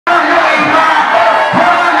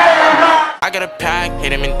got a pack,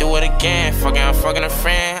 hit him and do it again. Fucking, I'm fucking a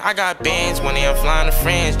friend. I got bands, one day I'm flying to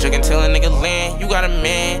friends. Jugging till a nigga land. You got a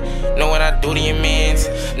man, know what I do to your mans.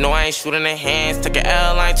 No, I ain't shooting the hands. Took an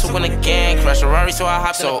L, I ain't took again. Crash a Rari, so I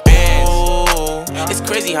hop in the Benz. It's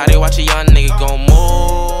crazy how they watch a young nigga go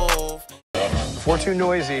move. If we're too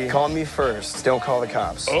noisy, call me first. Don't call the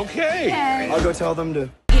cops. Okay. I'll go tell them to.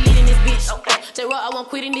 J-Rock, I won't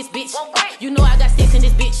quit in this bitch. You know I got six in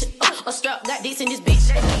this bitch. A strap got this in this bitch.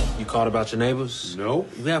 You called about your neighbors? Nope.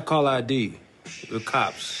 We have call ID. We're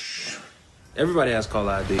cops. Everybody has call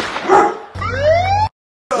ID.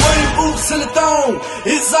 White boots and a thong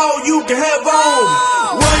is all you can have on.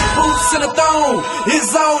 White boots and a thong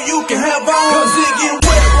is all you can have on. Cause it get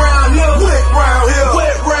wet round here, wet round here,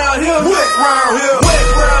 wet round here, wet round here, wet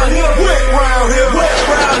round here, wet round here, wet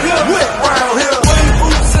round here, wet round here. White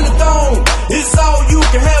boots and a thong is all you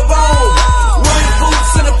can have on. White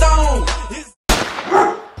boots and a thong.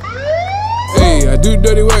 Hey, I do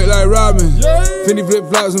dirty work like Robin. Fendi flip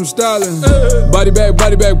flops, I'm styling. Body bag,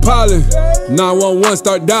 piling. 911,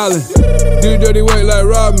 start dialing. Do dirty work like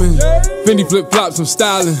Robin. Fendi flip flops, I'm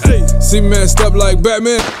styling. See me messed up like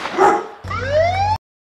Batman.